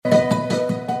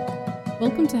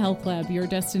Welcome to Health Lab, your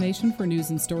destination for news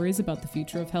and stories about the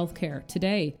future of healthcare.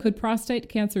 Today, could prostate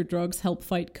cancer drugs help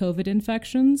fight COVID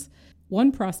infections?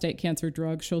 One prostate cancer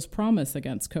drug shows promise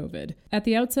against COVID. At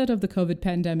the outset of the COVID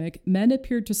pandemic, men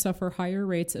appeared to suffer higher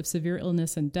rates of severe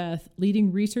illness and death, leading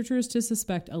researchers to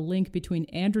suspect a link between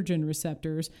androgen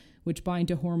receptors, which bind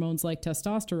to hormones like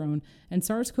testosterone, and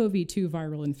SARS-CoV-2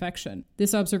 viral infection.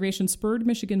 This observation spurred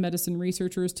Michigan medicine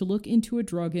researchers to look into a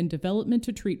drug in development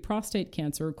to treat prostate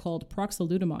cancer called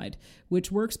proxalutamide,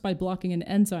 which works by blocking an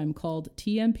enzyme called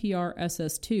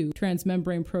TMPRSS2,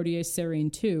 transmembrane protease serine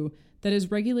 2, that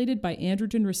is regulated by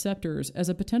androgen receptors as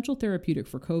a potential therapeutic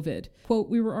for COVID.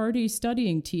 Quote, "We were already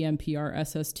studying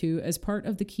TMPRSS2 as part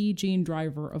of the key gene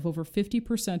driver of over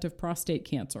 50% of prostate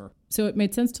cancer. So it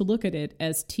made sense to look at it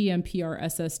as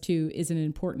TMPRSS2 is an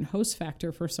important host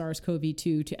factor for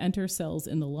SARS-CoV-2 to enter cells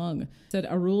in the lung," said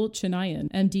Arul Chinayan,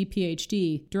 MD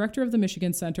PhD, director of the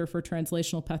Michigan Center for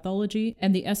Translational Pathology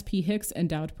and the S.P. Hicks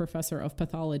Endowed Professor of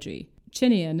Pathology.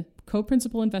 Chinayan,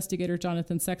 co-principal investigator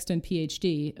Jonathan Sexton,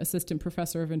 Ph.D., assistant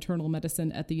professor of internal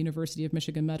medicine at the University of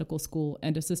Michigan Medical School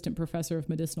and assistant professor of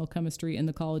medicinal chemistry in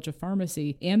the College of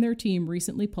Pharmacy, and their team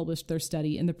recently published their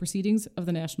study in the Proceedings of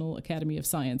the National Academy of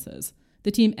Sciences. The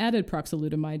team added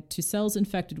proxalutamide to cells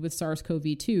infected with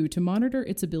SARS-CoV-2 to monitor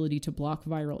its ability to block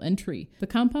viral entry. The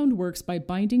compound works by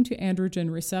binding to androgen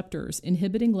receptors,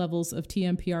 inhibiting levels of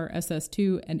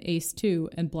TMPRSS2 and ACE2,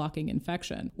 and blocking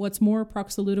infection. What's more,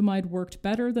 proxalutamide worked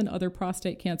better than other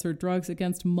prostate cancer drugs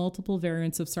against multiple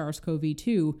variants of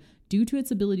SARS-CoV-2 due to its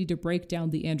ability to break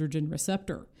down the androgen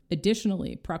receptor.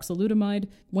 Additionally, proxalutamide,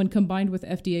 when combined with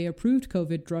FDA-approved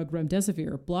COVID drug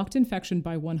remdesivir, blocked infection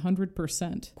by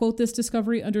 100%. Quote, "This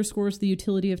discovery underscores the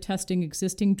utility of testing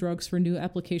existing drugs for new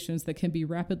applications that can be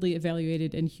rapidly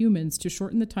evaluated in humans to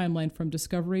shorten the timeline from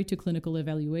discovery to clinical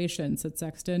evaluation," said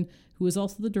Sexton, who is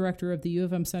also the director of the U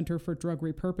of M Center for Drug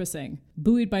Repurposing.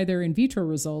 Buoyed by their in vitro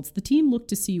results, the team looked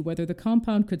to see whether the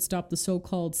compound could stop the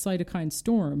so-called cytokine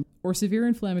storm, or severe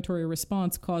inflammatory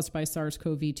response caused by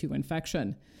SARS-CoV-2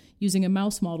 infection. Using a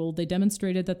mouse model, they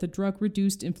demonstrated that the drug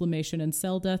reduced inflammation and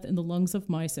cell death in the lungs of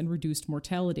mice and reduced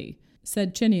mortality.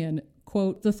 Said Chinayan,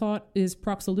 quote, "The thought is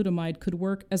proxalutamide could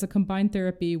work as a combined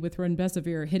therapy with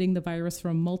remdesivir, hitting the virus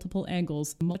from multiple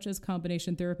angles, much as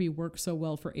combination therapy works so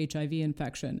well for HIV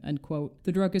infection," end quote.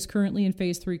 The drug is currently in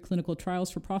phase 3 clinical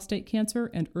trials for prostate cancer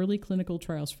and early clinical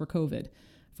trials for COVID.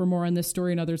 For more on this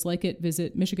story and others like it,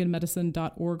 visit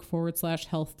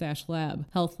michiganmedicine.org/health-lab.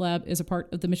 Health Lab is a part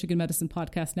of the Michigan Medicine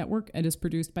Podcast Network and is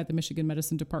produced by the Michigan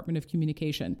Medicine Department of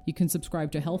Communication. You can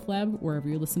subscribe to Health Lab wherever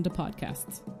you listen to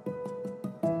podcasts.